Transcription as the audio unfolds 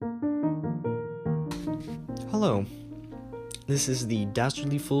Hello, this is the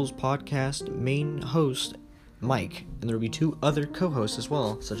Dastardly Fools podcast main host, Mike, and there will be two other co-hosts as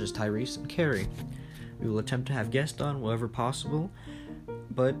well, such as Tyrese and Carrie. We will attempt to have guests on wherever possible,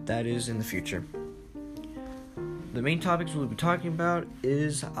 but that is in the future. The main topics we'll be talking about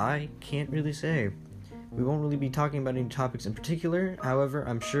is, I can't really say. We won't really be talking about any topics in particular, however,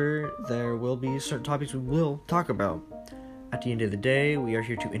 I'm sure there will be certain topics we will talk about. At the end of the day, we are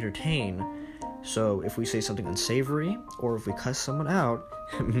here to entertain. So if we say something unsavory, or if we cuss someone out,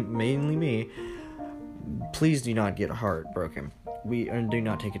 mainly me, please do not get heartbroken. Do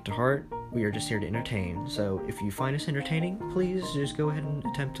not take it to heart. We are just here to entertain. So if you find us entertaining, please just go ahead and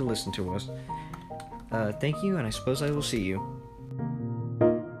attempt to listen to us. Thank you, and I suppose I will see you.